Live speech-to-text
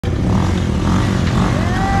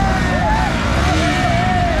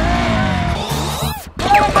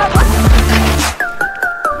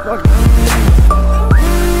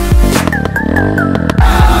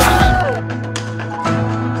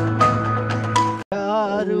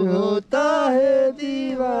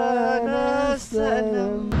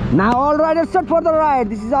riders set for the ride.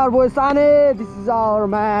 This is our boy Sane. This is our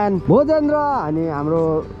man Bhojendra. अनि हाम्रो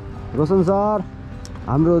Roshan sir,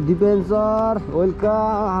 हाम्रो Dipen sir,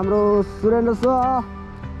 welcome. हाम्रो Surendra sir,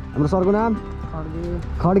 हाम्रो सरको नाम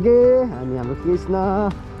खड्के. अनि हाम्रो कृष्ण,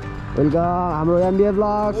 वेलकम. हाम्रो MBA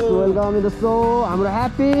blogs, welcome in the show. हाम्रो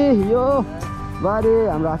ह्याप्पी यो बारे,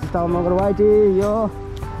 हाम्रो आशिष थापा मगर वाइटी यो.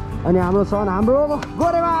 अनि हाम्रो सन हाम्रो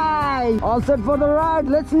गोरे भाइ. All set for the ride.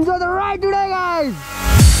 Let's enjoy the ride today, guys.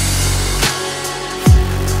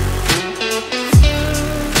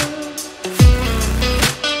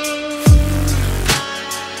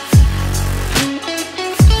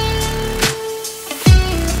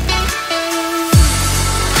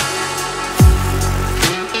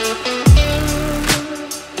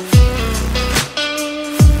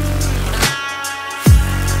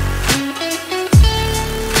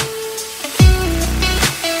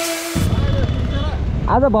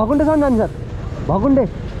 आज भकुण्डेसम्म जान्छ सर. भकुण्डे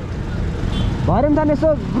भैरमथान यसो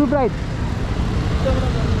ग्रुप राइड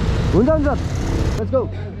हुन्छ sir. Let's go.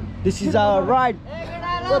 This is our ride.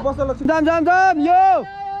 जाम जाम जाम. यो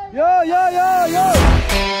यो यो यो यो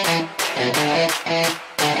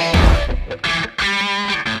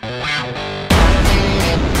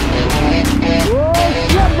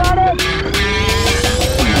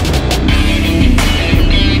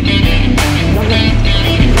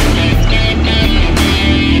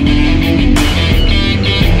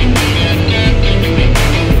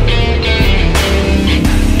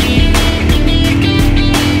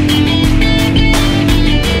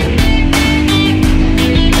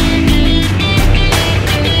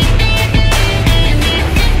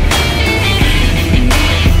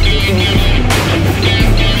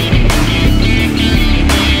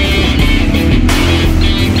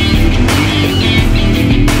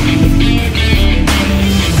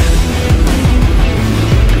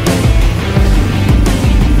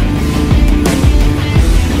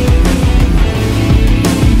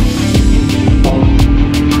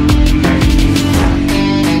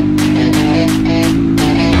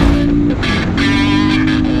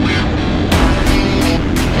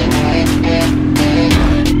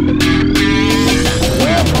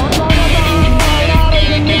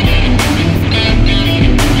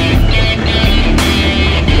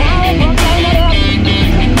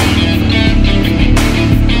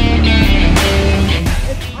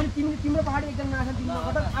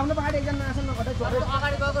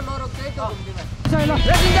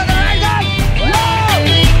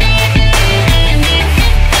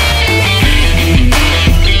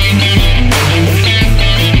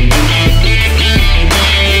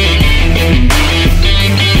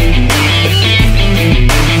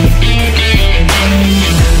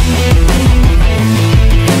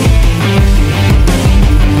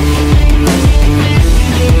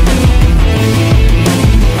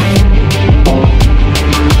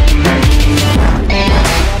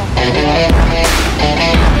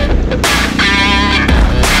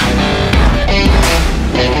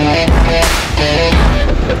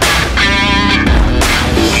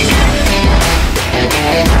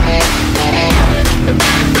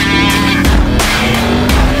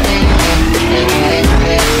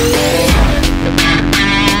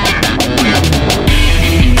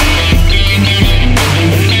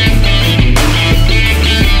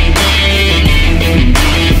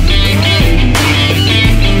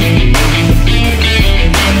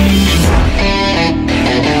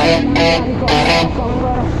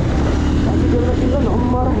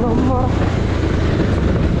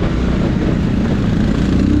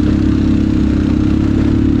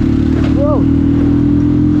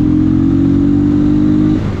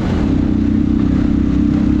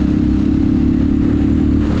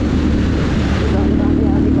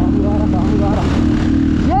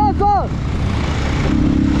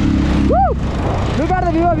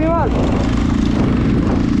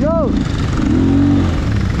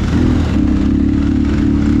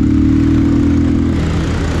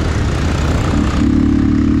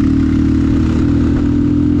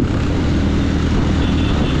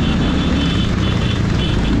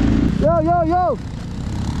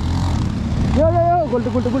गुल्टो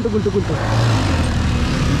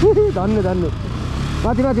धन्नु धन्नु.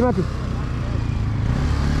 माथि माथि माथि.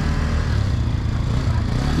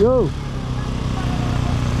 यो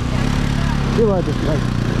के भयो त्यो भाइ?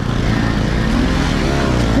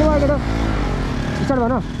 के भयो त? स्टार्ट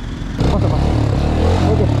भन. बस बस.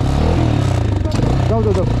 ओके. जाऊ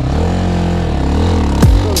जाऊ जाऊ.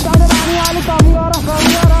 जाने पानी अलिक कम गर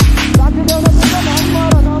साथी देउन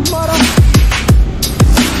नम्बर.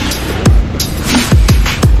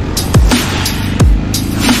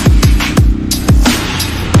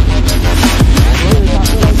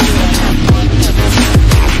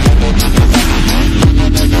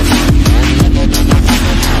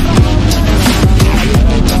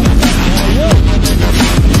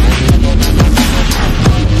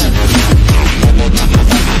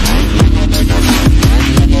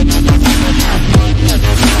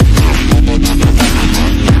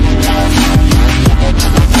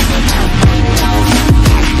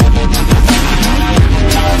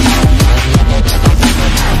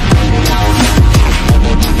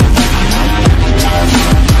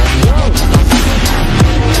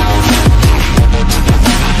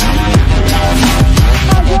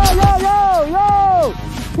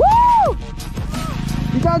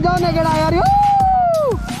 जाऊ न केटा यार यो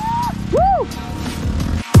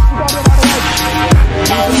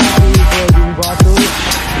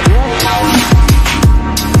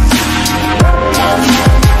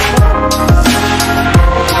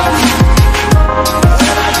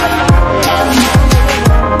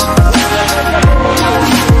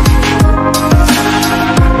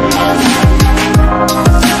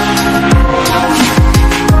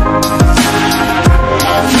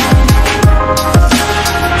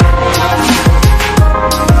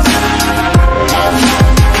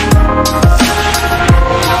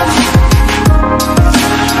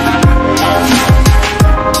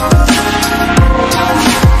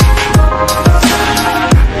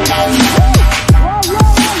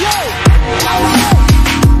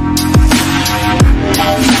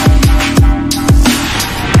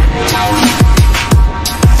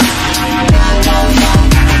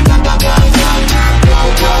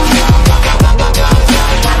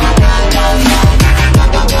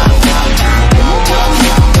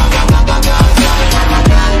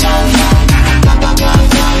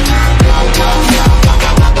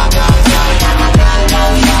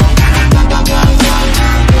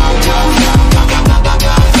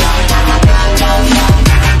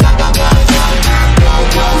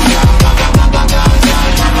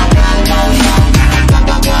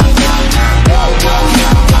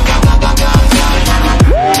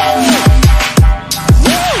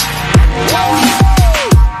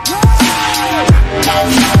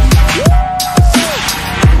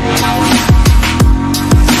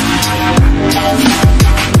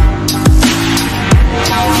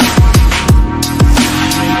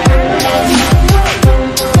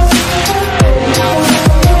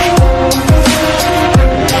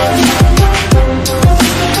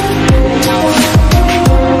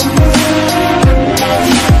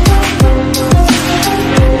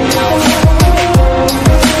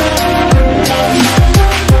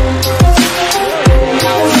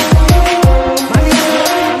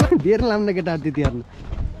लाम्ने केटा त्यतिहरुले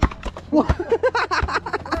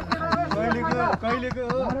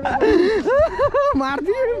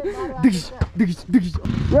मार्दियो दिगिस दिगिस दिगिस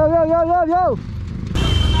यो यो यो यो यो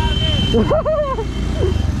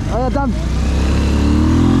आया जाम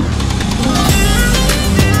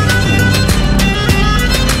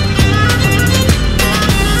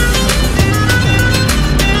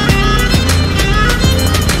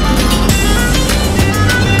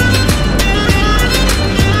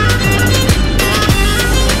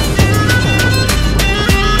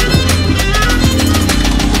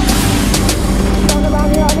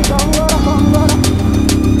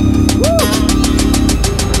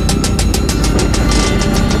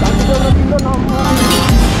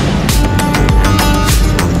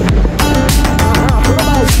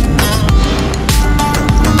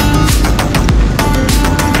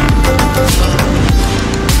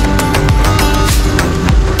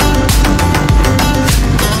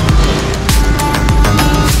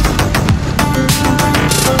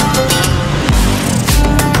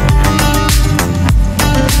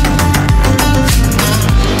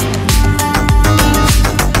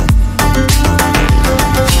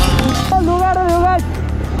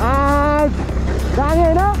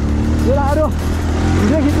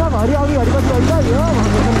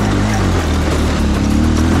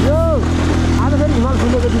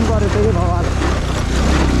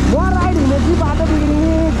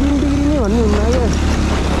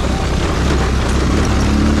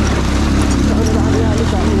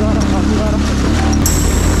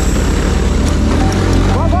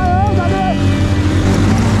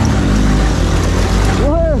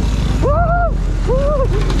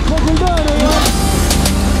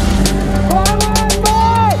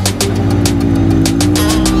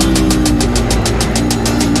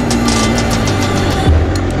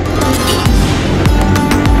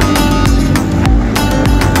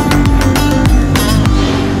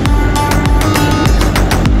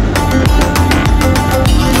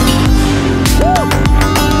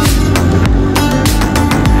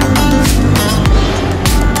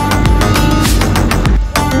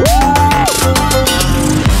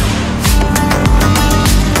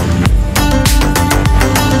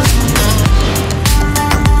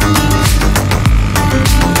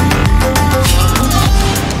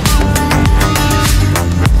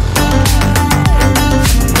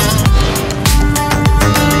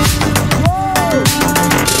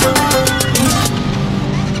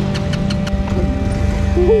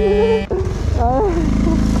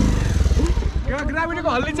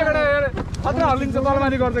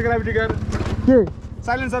ग्राभिटी गर के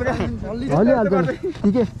साइलेन्सर का हलिहाल्छ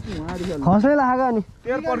ठिकै खसै लाग्यो अनि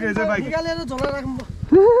तेल पर्खेछ बाइक निकालेर झोला राख्नु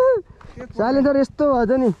साइलेन्सर यस्तो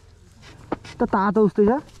भएछ नि त तातो उस्तै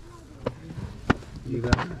छ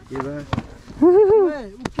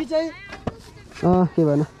के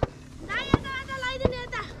भएन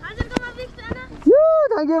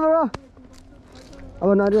थ्याङ्क यू ब्रो अब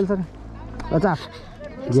नरियल सर चाप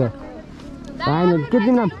यो फाइनल के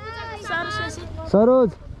तिम्रो नाम सरोज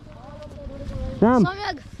नाम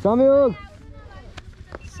संयोग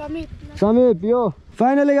समीप यो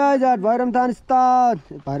फाइनली गाइज एट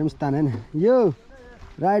भैरमथान हैन यो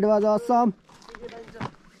राइड वाज असम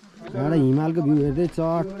एउटा हिमालको भ्यू हेर्दै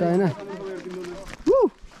चट्ट हैन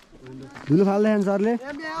धुलो फाल्दै सरले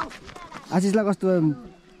आशिषलाई कस्तो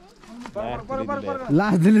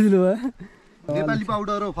लास्ट धुलो भयो नेपाली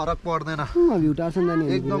पाउडर हो फरक पर्दैन भ्यू टार्सन जाने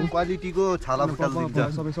एकदम क्वालिटीको छाला फुटाल दिन्छ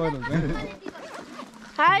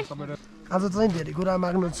आज चाहिँ धेरै कुरा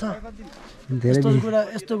माग्नु छ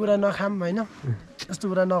यस्तो कुरा नखाम हैन यस्तो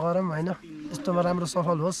कुरा नगरौँ हैन यस्तोमा राम्रो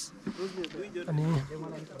सफल होस् अनि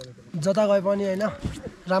जता गए पनि हैन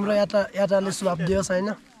राम्रो यात्राले सुभाव दियोस् हैन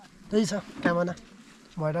त्यही छ कामना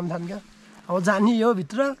भैरमथानका अब जानी हो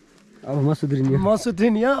भित्र अब म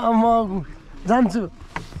सुध्रिनी हो अब म जान्छु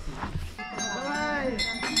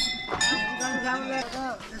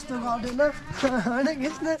यस्तो गर्दैन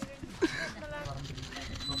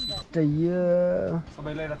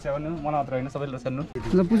सबैलाई रक्षा गर्नु मन मात्र हैन सबैलाई रक्षा गर्नु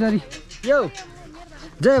ल पुजारी यो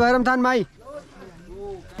जय भैरमथान माई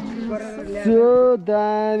सो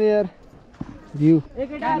दामी यार view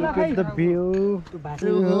look at the view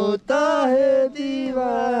होता है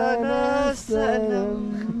दीवाना सनम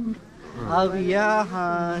अब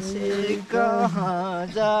यहाँ से कहाँ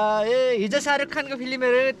जाए हिजो शाहरुख खानको फिल्म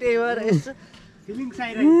हेरेर त्यही भएर यस्तो फिलिङ्स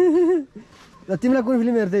आइरहेको ल तिमीलाई कुन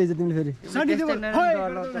फिल्म हेर्दै हिजो तिमीले फेरि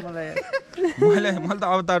मैले त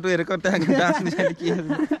अब ताटो हेरेको त्यहाँ डान्स निसाले के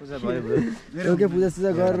पूजा भयो ओके पूजा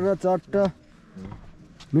गरेर चट्ट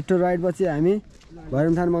मिठो राइड पछि हामी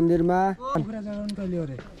भैरमथान मन्दिरमा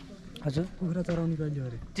हजुर कुखुरा चराउने कहिले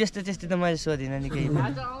अरे त्यस्तो त मैले सोधिनँ नि केही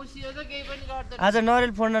आज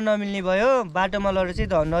नरियल फोड्न नमिल्ने भयो बाटोमा लगेर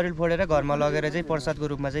चाहिँ नरियल फोडेर घरमा लगेर चाहिँ प्रसादको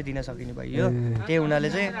रूपमा चाहिँ दिन सकिने भयो त्यही हुनाले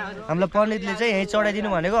चाहिँ हामीलाई पण्डितले चाहिँ यहीँ चढाइदिनु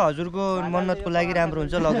भनेको हजुरको मन्नतको लागि राम्रो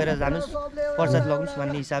हुन्छ लगेर जानुहोस् प्रसाद लग्नुहोस्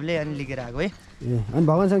भन्ने हिसाबले अनि लिएर आएको है अनि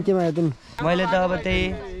भगवान्सँग के माग्यो तिमी मैले त अब त्यही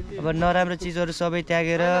अब नराम्रो चिजहरू सबै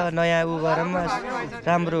त्यागेर नयाँ उ गरौँ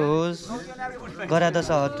राम्रो होस्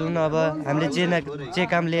गरादशा हतुन अब हामीले जे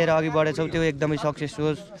काम लिएर अघि बढेछौँ त्यो एकदमै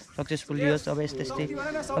सक्सेसफुल्ली होस् अब यस्तै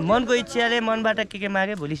मनको इच्छाले मनबाट के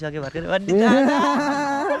मागे भुलिसक्यो भर्खर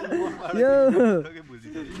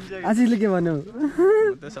आशिषले के भन्यो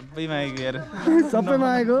सबै मागेको यार सबै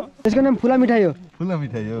मागेको यसको नाम फुला मिठाई हो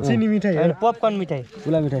चिनी मिठाई अनि पपकर्न मिठाई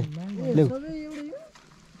फुला मिठाई लेऊ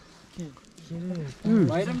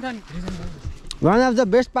One of the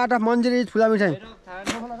best part of Manjari is Fula Mithai.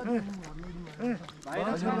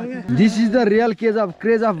 This is the real craze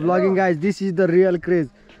of vlogging, guys. This is the real craze.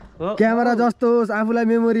 Camera जस्तो होस् आफुलाई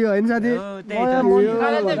मेमोरी हो हैन साथी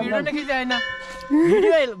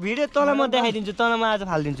भिडियो तल म देखाइदिन्छु तल म आज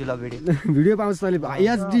फाल्दिन्छु ल भिडियो पाउँछ तैले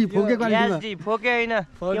एचडी फोके क्वालिटीमा एचडी फोके हैन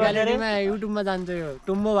क्वालिटीमा युट्युबमा जान्छ यो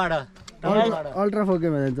टुम्बोबाट अल्ट्रा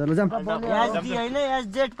फोकेमा जान्छ ल जाम एचडी हैन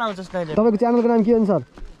एचजेड पाउँछस् तैले तपाईको च्यानलको नाम के हो सर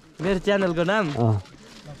मेरो च्यानलको नाम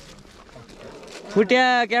फुट्या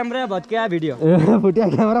क्यामेरा भत्क्या भिडियो फुट्या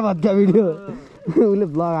क्यामेरा भत्क्या भिडियो उले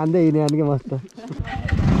ब्लग हान्दै हिँड्ने अनि के मस्त